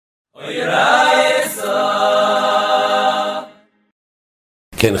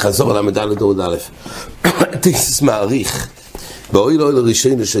כן, חזור על המדלת עוד א'. תיסס מעריך. באוי לא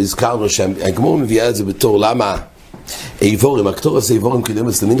לראשון שהזכרנו שהגמור מביאה את זה בתור למה איבורים, הקטור הזה איבורים קדם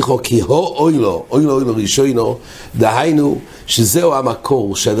לסלמינחו, כי אוי לא ראשונו, דהיינו שזהו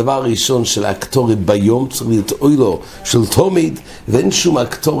המקור, שהדבר הראשון של הקטורי ביום צריך להיות אוי לו של תומיד, ואין שום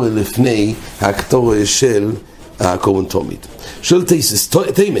הקטורי לפני הקטורי של הקורבן תומיד. של תיסס,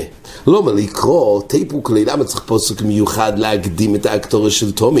 תימה, לא מה לקרוא, תיפוק לי, למה צריך פוסק מיוחד להקדים את הקטורי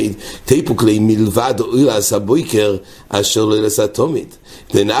של תומיד? תיפוק לי מלבד אוי לעשה בויקר, אשר לא לעשה תומיד.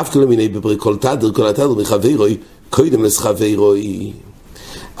 ונאף כל מיני בברי כל תדר מחברוי, קודם לסחברוי.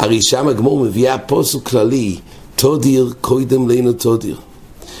 הרי שם הגמור מביאה פוסק כללי, תודיר קודם לנו תודיר.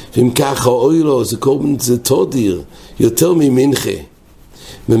 ואם ככה אוי לו, זה קורבן זה תודיר, יותר ממנחה.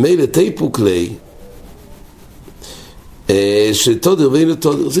 ממילא תיפוק לי, שתודיר ואינו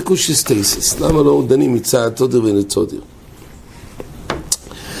תודיר, זה קושיס תייסס. למה לא דנים מצד תודיר ואינו תודיר?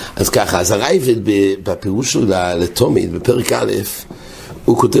 אז ככה, אז הרייבד בפירוש שלו לתומיד, בפרק א',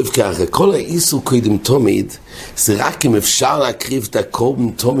 הוא כותב ככה, כל האיסור קודם תומיד, זה רק אם אפשר להקריב את הקורבן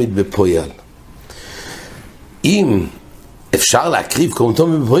תומיד בפועל. אם אפשר להקריב קורבן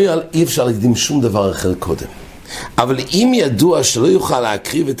תומיד בפועל, אי אפשר להקדים שום דבר אחר קודם. אבל אם ידוע שלא יוכל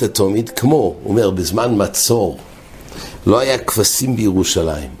להקריב את התומיד, כמו, הוא אומר, בזמן מצור, לא היה כבשים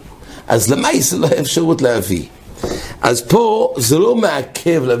בירושלים, אז למי זה לא היה אפשרות להביא? אז פה זה לא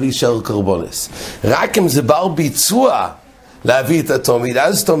מעכב להביא שאר קורבנס, רק אם זה בר ביצוע להביא את התומיד,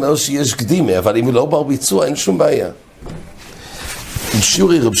 אז אתה אומר שיש קדימה, אבל אם הוא לא בר ביצוע אין שום בעיה.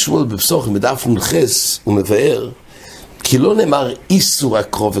 בשיעורי רב שמואל בפסוחים בדף נ"ח הוא מבאר כי לא נאמר איסור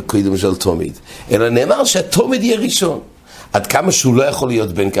הקרוב וקודם של תומיד, אלא נאמר שהתומיד יהיה ראשון. עד כמה שהוא לא יכול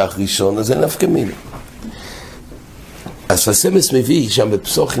להיות בין כך ראשון, אז אין נפקא מינה. אז פסמס מביא שם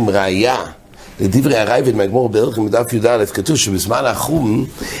בפסוחים ראיה לדברי הרייבד מהגמור בערך מדף י"א, כתוב שבזמן החום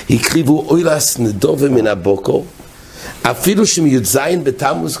הקריבו אוילס נדובה מן הבוקר, אפילו שמי"ז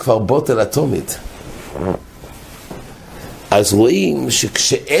בתמוז כבר בוטל התומיד. אז רואים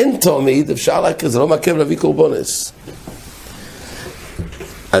שכשאין תומיד אפשר להקריב, זה לא מעכב להביא קורבנס.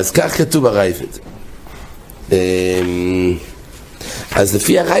 אז כך כתוב הרייבד. אז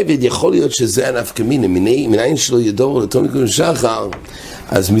לפי הרייבד יכול להיות שזה הנפקא מינה, מניין שלא ידור לתומיד קודם שחר,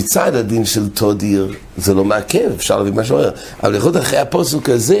 אז מצד הדין של תודיר זה לא מעכב, אפשר להביא משהו אחר. אבל יכול להיות אחרי הפוסק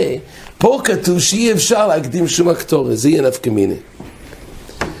הזה, פה כתוב שאי אפשר להקדים שום הקטורת, זה יהיה נפקא מינה.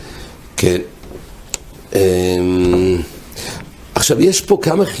 כן. עכשיו יש פה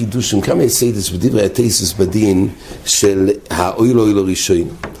כמה חידושים, כמה יסיידס בדברי התייסס בדין של האוי לא ראשון.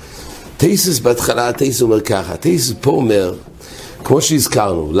 תייסס בהתחלה, התייסס אומר ככה, התייסס פה אומר, כמו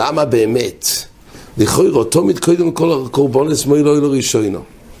שהזכרנו, למה באמת? לכאורה, תומיד קודם כל הקורבנס מאוי לא ראשונו.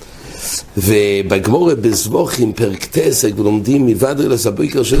 ובגמורה בזבוחים פרק תסק ולומדים מלבד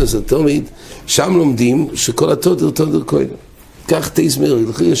לסבויקר של התומיד, שם לומדים שכל התודיר קודם. כך תסמר,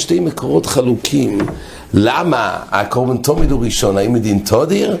 יש שתי מקורות חלוקים, למה הקורבן תומיד הוא ראשון, האם מדין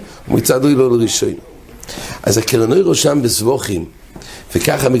תודיר, ומצד הוא לא ראשון. אז הקרנוי ראשם בזבוחים,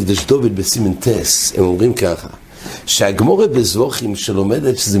 וככה מקדש דוד בסימן טס, הם אומרים ככה, שהגמורה בזבוחים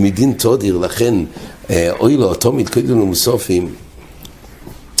שלומדת שזה מדין תודיר, לכן אוי לו, תומיד קודם ומוסופים,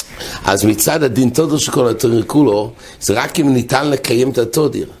 אז מצד הדין תודיר שכל התודיר כולו, זה רק אם ניתן לקיים את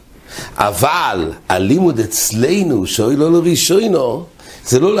התודיר. אבל הלימוד אצלנו שאוי לא לראשונו,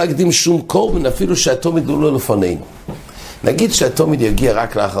 זה לא להקדים שום קורבן, אפילו שהתומיד לא לפנינו. נגיד שהתומיד יגיע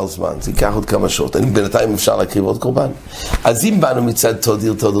רק לאחר זמן, זה ייקח עוד כמה שעות, בינתיים אפשר להקריב עוד קורבן. אז אם באנו מצד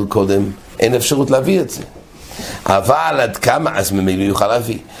תודיר קודם, אין אפשרות להביא את זה. אבל עד כמה, אז ממילא יוכל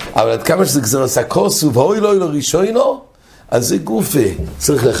להביא, אבל עד כמה שזה גזר עשה כוסו, ואוי לא לראשונו, אז זה גופה,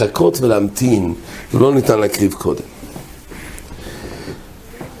 צריך לחכות ולהמתין, ולא ניתן להקריב קודם.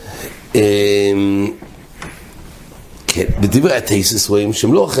 כן, בדברי התייסס רואים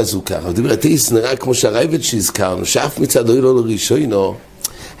שהם לא חזו ככה, בדברי התייסס נראה כמו שהרייבד שהזכרנו, שאף מצד אוי לא לראשונו,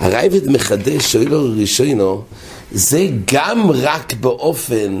 הרייבד מחדש שאוי לא לראשונו, זה גם רק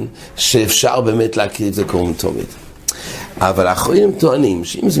באופן שאפשר באמת להקריב את הקורבן תומיד. אבל האחרונים טוענים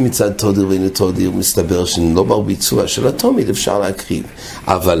שאם זה מצד תודיר ואין תודיר, מסתבר שלא בר ביצוע של התומיד אפשר להקריב.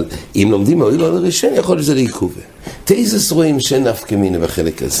 אבל אם לומדים אוי לא לראשון, יכול להיות שזה לעיכובה. תייסס רואים שאין נפקא מינה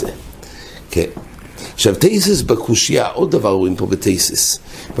בחלק הזה. כן. עכשיו תייסס בקושיה, עוד דבר רואים פה בתייסס.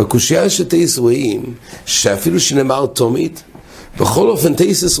 בקושיה שתייסס רואים שאפילו שנאמר תומיד, בכל אופן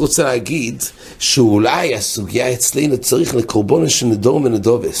תייסס רוצה להגיד שאולי הסוגיה אצלנו צריך לקורבנס שנדור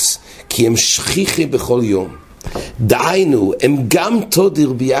ונדובס, כי הם שכיחי בכל יום. דהיינו, הם גם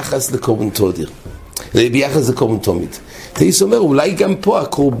תודיר ביחס לקורבן תודיר. ביחד זה קורבן תמיד. תייס אומר, אולי גם פה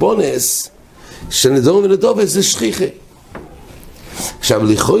הקורבונס של נדור ונדובס זה שכיחה. עכשיו,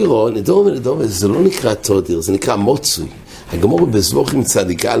 לכאורה, נדור ונדובס זה לא נקרא תודיר, זה נקרא מוצוי. הגמור בזבוחים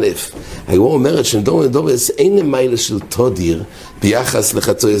צדיק א', הגמור אומרת שנדור ונדובס אין למיילה של תודיר ביחס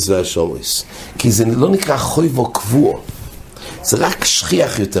לחצויס והשומריס. כי זה לא נקרא חויבו קבוע. זה רק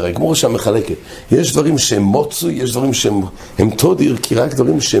שכיח יותר, הגמור שם מחלקת. יש דברים שהם מוצוי, יש דברים שהם תודיר, כי רק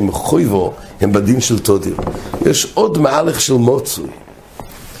דברים שהם חויבו, הם בדין של תודיר. יש עוד מהלך של מוצוי.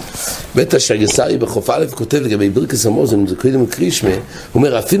 בית השגסרי בחוף א' כותב לגבי ברכס המוזן, זה קודם קרישמה, הוא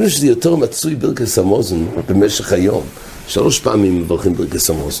אומר, אפילו שזה יותר מצוי ברכס המוזן במשך היום, 3 פעמים מברכים ברכס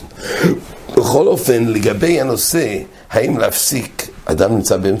המוזן. בכל אופן, לגבי הנושא, האם להפסיק, אדם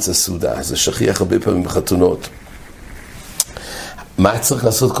נמצא באמצע סעודה, זה שכיח הרבה פעמים בחתונות. מה צריך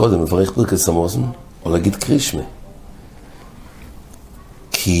לעשות קודם? לברך ברכס המוזן? או להגיד קרישמה?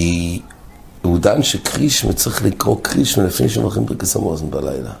 כי הוא דן שקרישמה צריך לקרוא קרישמה לפני שמברכים ברכס המוזן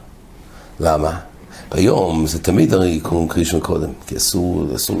בלילה. למה? ביום זה תמיד הרי קוראים קרישמה קודם, כי אסור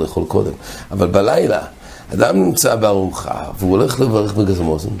לאכול קודם. אבל בלילה, אדם נמצא בארוחה, והוא הולך לברך ברכס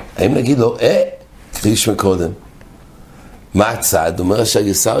המוזן. האם נגיד לו, קרישמה קודם? מה הצד? אומר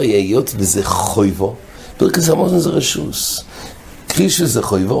שהגסר יהיות וזה חויבו. ברכס המוזן זה רשוס. קרישמה זה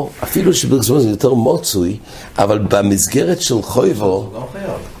חויבו, אפילו שברכס המוזן יותר מוצוי, אבל במסגרת של חויבו... זה לא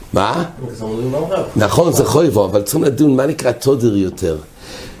חייב. מה? ברכס המוזן לא חייב. נכון, זה חויבו, אבל צריכים לדון מה נקרא תודיר יותר.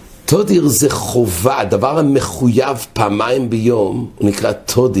 תודיר זה חובה, דבר המחויב פעמיים ביום, הוא נקרא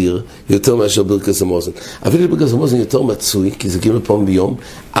תודיר יותר מאשר ברכס המוזן. אפילו ברכס המוזן יותר מצוי, כי זה ג' פעם ביום,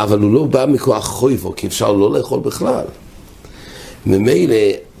 אבל הוא לא בא מכוח חויבו, כי אפשר לא לאכול בכלל. ממילא,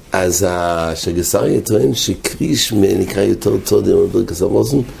 אז השגסר יטוען שקריש נקרא יותר תודיר בברכס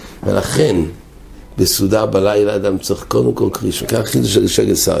המוזן, ולכן בסעודה בלילה אדם צריך קודם כל קריש, וכך חידוש של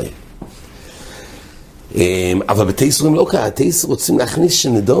השגסר. אבל בתייסורים לא קרה, התייסורים רוצים להכניס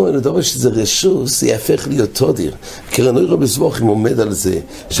שנדור שזה רשוס, זה יהפך להיות תודיר. קרנוירו בזבוחים עומד על זה,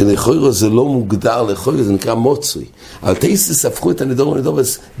 שלכוירו זה לא מוגדר, לכוירו זה נקרא מוצוי. אבל תייסוס הפכו את הנדור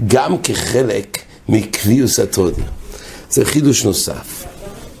ונדובס גם כחלק מקביוס התודיר. זה חידוש נוסף.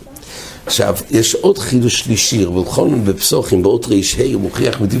 עכשיו, יש עוד חידוש שלישי, ובכל מיני בפסוחים, באות רישי, הוא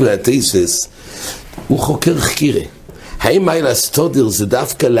מוכיח מדברי התייסוס, הוא חוקר חקירה. האם מיילס תודיר זה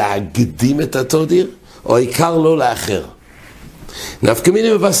דווקא להקדים את התודיר? או העיקר לא לאחר. נפקא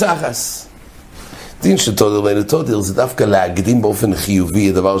מינה בבסחס. דין שתודיר ואין תודיר זה דווקא להקדים באופן חיובי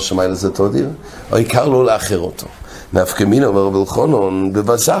הדבר שמיילה זה תודיר, או העיקר לא לאחר אותו. נפקא מינה אומר בלחונון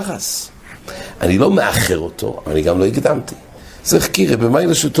בבסחס. אני לא מאחר אותו, אבל אני גם לא הקדמתי. זה חקירה,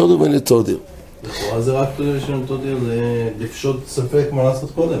 במיילה שתודיר ואין תודיר. אז זה רק תודיר, זה לפשוט ספק מה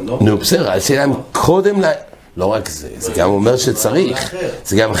לעשות קודם, לא? נו, בסדר, השאלה אם קודם לא רק זה, זה גם אומר שצריך,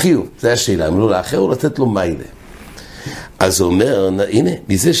 זה גם חיוב, זה השאלה, אם לא לאחר או לתת לו מיילה. אז הוא אומר, הנה,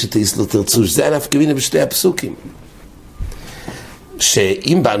 מזה שתייס לו תרצו, שזה היה נפקא מינה בשתי הפסוקים.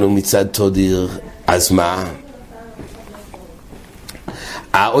 שאם באנו מצד תודיר, אז מה?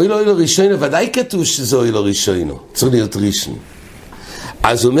 אוי לו ראשונו, ודאי כתוב שזה אוי לו ראשונו, צריך להיות ראשון.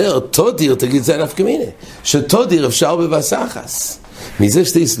 אז הוא אומר, תודיר, תגיד, זה נפקא מינה, שתודיר אפשר בבסחס. מזה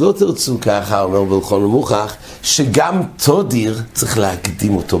שתייס לא תרצו ככה, אומר בלחון מוכח, שגם תודיר צריך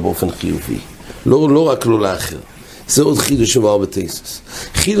להקדים אותו באופן חיובי. לא רק לא לאחר. זה עוד חידוש שמאור בתייסס.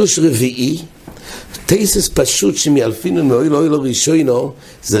 חידוש רביעי, תייסס פשוט שמאלפינו מאוי לא ראשונו,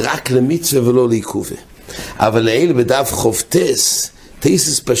 זה רק למצווה ולא לעיכובה. אבל לאלה בדף חופטס,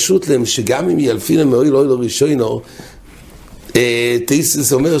 תייסס פשוט להם שגם אם ילפינו מאוי לא ראשונו,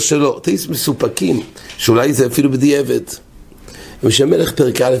 תייסס אומר שלא, תייסס מסופקים, שאולי זה אפילו בדיעבד. ושהמלך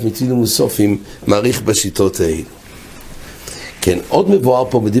פרק א' מתפילים מוסופים מעריך בשיטות האלה. כן, עוד מבואר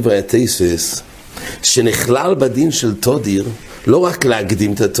פה בדברי התייסס, שנכלל בדין של תודיר, לא רק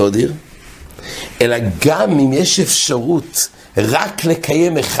להקדים את התודיר, אלא גם אם יש אפשרות רק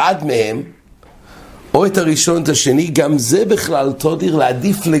לקיים אחד מהם, או את הראשון, את השני, גם זה בכלל תודיר,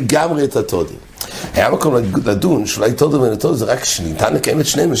 להעדיף לגמרי את התודיר. היה מקום לדון, שאולי תודיר ונתודיר זה רק שניתן לקיים את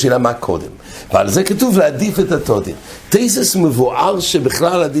שניהם, השאלה מה קודם. ועל זה כתוב להעדיף את התודיר. תייסס מבואר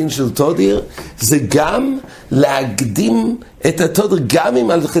שבכלל הדין של תודיר, זה גם להקדים את התודיר, גם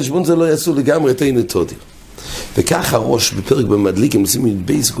אם על חשבון זה לא יעשו לגמרי את אין תודיר. וכך הראש בפרק במדליק, אם עושים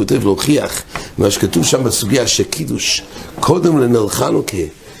מבייס, הוא כותב להוכיח, מה שכתוב שם בסוגיה שקידוש, קודם לנלחנוכה.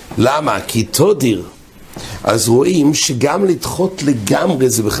 למה? כי תודיר, אז רואים שגם לדחות לגמרי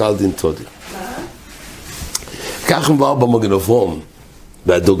זה בכלל דין תודיר. כך מבואר במגן אברהם,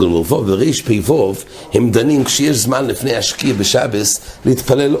 והדוגל מובוב, בריש פיבוב, הם דנים כשיש זמן לפני השקיע בשבס,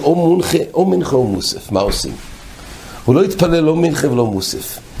 להתפלל או מנחה או מוסף. מה עושים? הוא לא יתפלל לא מנחה ולא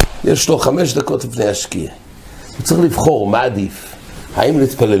מוסף. יש לו 5 דקות לפני השקיעה. הוא צריך לבחור מה עדיף. האם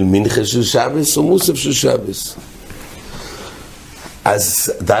להתפלל מנחה של שבס או מוסף של שבס?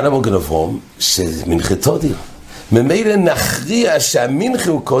 אז דן המוגן אברום, שמנחה תודיר. ממילא נכריע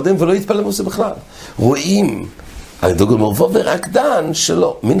שהמנחה הוא קודם ולא יתפלל מוסף בכלל. רואים, הדוגל מרבו ורק דן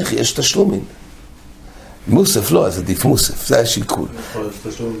שלא, מנחה יש תשלומים. מוסף לא, אז עדיף מוסף, זה השיקול.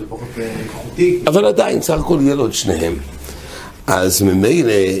 תשלומים זה פחות איכותי. אבל עדיין צריך הכל יהיה לו את שניהם. אז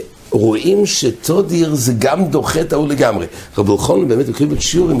ממילא רואים שתודיר זה גם דוחה את ההוא לגמרי. רבי אלחנן באמת הוא קריב את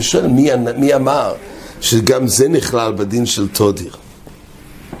שיעורים, שואל מי אמר שגם זה נכלל בדין של תודיר.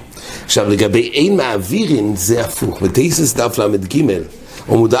 עכשיו לגבי אין מעבירין זה הפוך, בתייסס דף למד ג'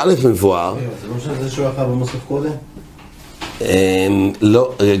 עמוד א' מבואר. זה לא שזה שהוא אחר במוסף קודם?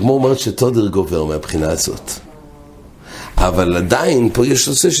 לא, הגמור אומרת שתודיר גובר מהבחינה הזאת. אבל עדיין פה יש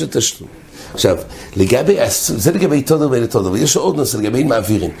נושא של תשלום. עכשיו, זה לגבי תודר ואין תודר, ויש עוד נושא לגבי אין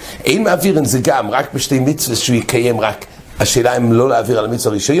מעבירין. אין מעבירין זה גם רק בשתי מצווה שהוא יקיים רק, השאלה אם לא להעביר על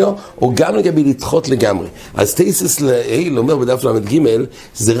המצווה הראשונה, או גם לגבי לדחות לגמרי. אז תייסס לאל אומר בדף למד ג'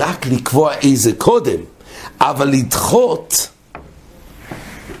 זה רק לקבוע איזה קודם, אבל לדחות,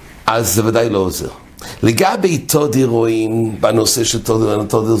 אז זה ודאי לא עוזר. לגבי תודר רואים בנושא של תודר ואין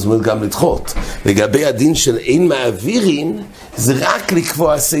תודר, זאת אומרת גם לדחות. לגבי הדין של אין מעבירין, זה רק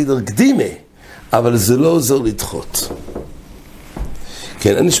לקבוע סדר קדימה, אבל זה לא עוזר לדחות.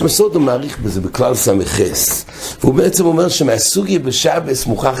 כן, הנשמסות הוא מעריך בזה בכלל סמכס, והוא בעצם אומר שמהסוגיה בשבס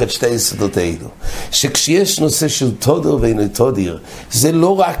מוכח את שתי יסודות האלו, שכשיש נושא של תודר ואין תודר, זה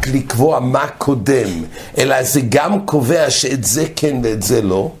לא רק לקבוע מה קודם, אלא זה גם קובע שאת זה כן ואת זה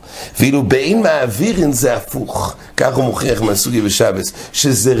לא, ואילו באין מעבירין זה הפוך, כך הוא מוכיח מהסוגיה בשבס,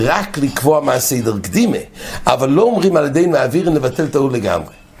 שזה רק לקבוע מה סדר קדימה, אבל לא אומרים על ידי מעבירין לבטל את ההוא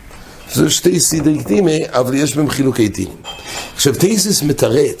לגמרי. זה שתי סדר קדימה, אבל יש בהם חילוקי דינים. עכשיו, תייסס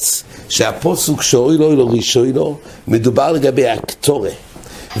מתרץ שהפוסוק שאוי לו ראשונו מדובר לגבי הקטורה,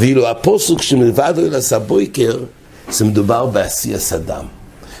 ואילו הפוסוק שמלבד אוי לסבויקר זה מדובר בעשייה סדם.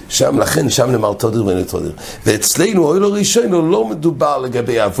 לכן שם נאמר תודר ואין תודר. ואצלנו אוי לו ראשונו לא מדובר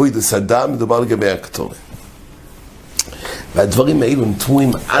לגבי אבוידע סדם, מדובר לגבי הקטורה. והדברים האלו הם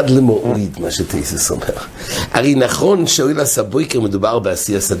תמוהים עד למועיד, מה שתייסס אומר. הרי נכון שאוי לסבויקר מדובר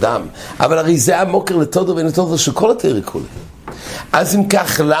בעשייה סדם, אבל הרי זה המוקר לתודר ואין תודר של כל התורה כולה. אז אם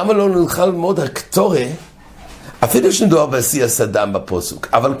כך, למה לא נוכל ללמוד הקטורה, אפילו שנדוע בעשייה סדם בפוסוק,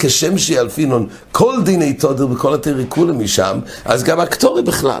 אבל כשם שילפינון כל דיני תודר בכל התורה כולה משם, אז גם הקטורה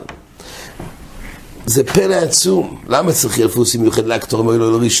בכלל. זה פלא עצום. למה צריך ילפוס מיוחד להקטורה מאוי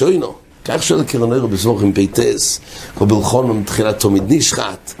לו ראשונו? כך שואל קרנר בזבוכים פייטס, רבי אלחנן בתחילת תמיד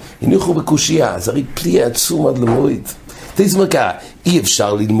נשחט, הניחו בקושייה, אז הרי פלי עצום עד למועד. תזמר ככה, אי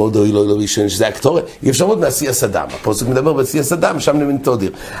אפשר ללמוד אוי לא ראשון שזה הקטורה, אי אפשר ללמוד מעשייה סדם, הפוסק מדבר בעשייה סדם, שם נאמין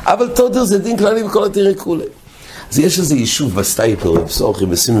תודיר, אבל תודיר זה דין כללי בכל התורה כולה. אז יש איזה יישוב בסטייפר, בסורכי,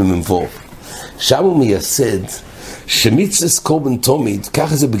 בסימן מבוא, שם הוא מייסד שמצווה קורבן תומיד,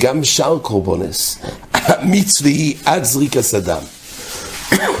 ככה זה גם בשאר קורבונס, המצווה היא עד זריקה סדם.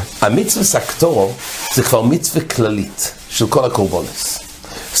 המצווה סקטורו זה כבר מצווה כללית של כל הקורבונס.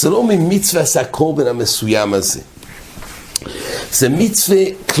 זה לא ממצווה עשה קורבן המסוים הזה. זה מצווה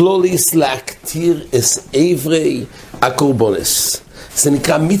כלוליס להקטיר אס עברי הקורבונס. זה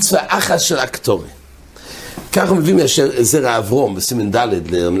נקרא מצווה אחת של הקטורה. ככה מביא זרע אברום בסימן ד'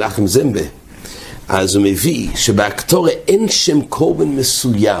 למנחם זמבה. אז הוא מביא שבהקטורה אין שם קורבן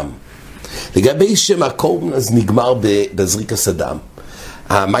מסוים. לגבי שם הקורבן אז נגמר בזריק הסדם.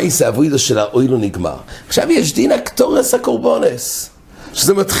 המייס האבוידו של האוילו נגמר. עכשיו יש דין הקטורס הקורבונס,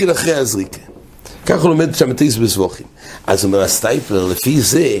 שזה מתחיל אחרי הזריקה. כך הוא לומד שם תייס בסבוכים. אז אומר הסטייפלר, לפי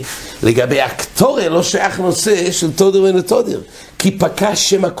זה, לגבי הקטורה לא שייך נושא של תודר ואין תודר, כי פקע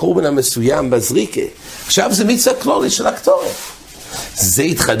שם הקורבן המסוים בזריקה. עכשיו זה מצווה כלולי של הקטורה. זה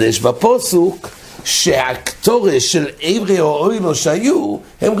התחדש בפוסוק, שהקטורה של עברי או אוילו שהיו,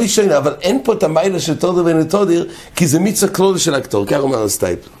 הם ראשונים, אבל אין פה את המיילה של תודר ואין תודר, כי זה מצווה כלולי של הקטורה. כך אומר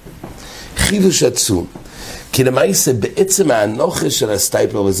הסטייפלר. חידוש עצום. כי למעשה בעצם האנוכה של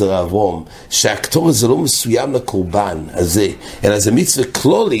הסטייפלר וזרע אברום, שהקטורה זה לא מסוים לקורבן הזה, אלא זה מצווה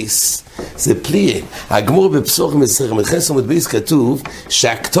כלוליס, זה פליה. הגמור בפסוח מסכם חסר מדביס כתוב,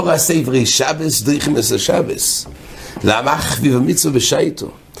 שהקטורה עשה עברי שבס דריכים עשה שבס. למה חביב המצווה בשייטו?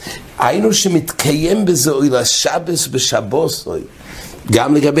 היינו שמתקיים בזה אוי לשבס בשבוס אוי,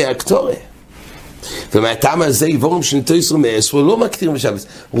 גם לגבי הקטורה. ומהטעם הזה יבורים שניתו ישרו מעשרו לא מקטירים בשבס.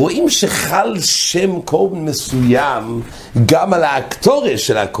 רואים שחל שם קורבן מסוים גם על הקטורה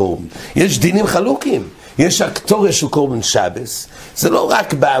של הקורבן. יש דינים חלוקים. יש הקטורה של קורבן שבס, זה לא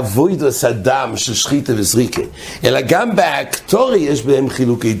רק בעבודת הדם של שחיתה וזריקה, אלא גם בהקטורה יש בהם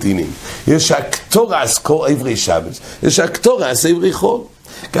חילוקי דינים. יש הקטורס עברי שבס, יש הקטורס עברי חול.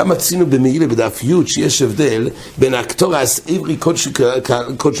 גם מצינו במעילה בדף י' שיש הבדל בין הקטורס עברי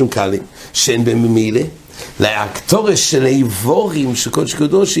קודשים קלים, שאין בהם במעילה, להקטורס של העבורים של קודש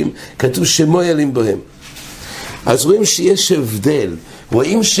קדושים, כתוב שמוילים בהם. אז רואים שיש הבדל,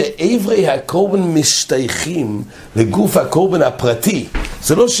 רואים שעברי הקורבן משתייכים לגוף הקורבן הפרטי,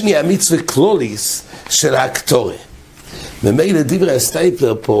 זה לא שני מצווה קלוליס של הקטורה. ממילא דברי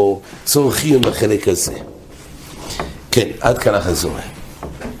הסטייפלר פה צורכים בחלק הזה. כן, עד כאן החזור.